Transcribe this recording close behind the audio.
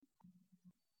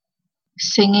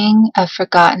Singing a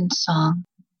forgotten song.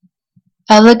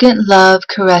 Elegant love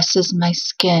caresses my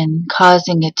skin,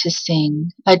 causing it to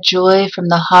sing. A joy from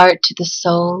the heart to the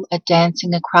soul, a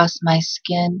dancing across my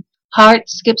skin. Heart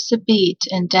skips a beat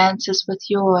and dances with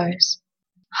yours.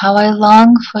 How I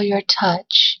long for your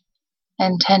touch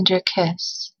and tender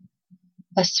kiss.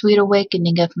 A sweet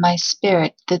awakening of my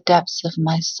spirit, the depths of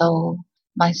my soul.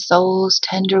 My soul's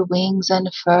tender wings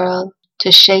unfurl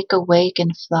to shake awake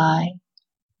and fly.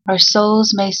 Our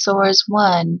souls may soar as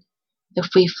one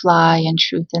if we fly in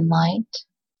truth and light.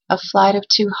 A flight of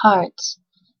two hearts,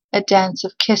 a dance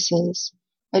of kisses,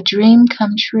 a dream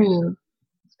come true,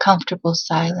 comfortable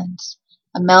silence,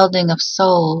 a melding of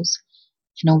souls,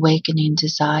 an awakening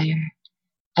desire,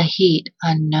 a heat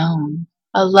unknown,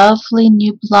 a lovely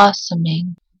new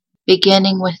blossoming,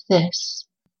 beginning with this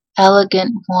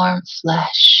elegant warm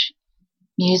flesh.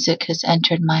 Music has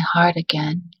entered my heart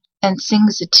again, and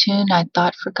sings a tune I'd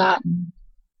thought forgotten.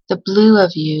 The blue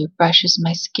of you brushes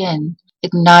my skin,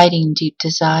 igniting deep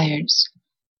desires.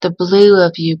 The blue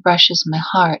of you brushes my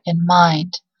heart and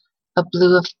mind, a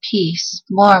blue of peace,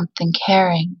 warmth, and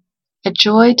caring. A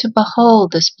joy to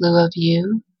behold this blue of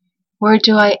you. Where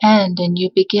do I end and you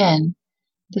begin?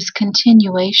 This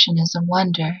continuation is a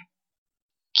wonder.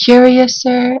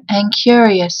 Curioser and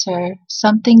curiouser,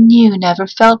 something new never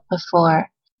felt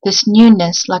before. This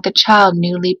newness like a child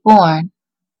newly born,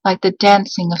 like the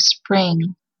dancing of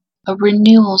spring. A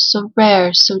renewal so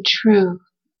rare, so true,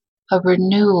 a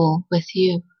renewal with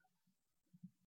you.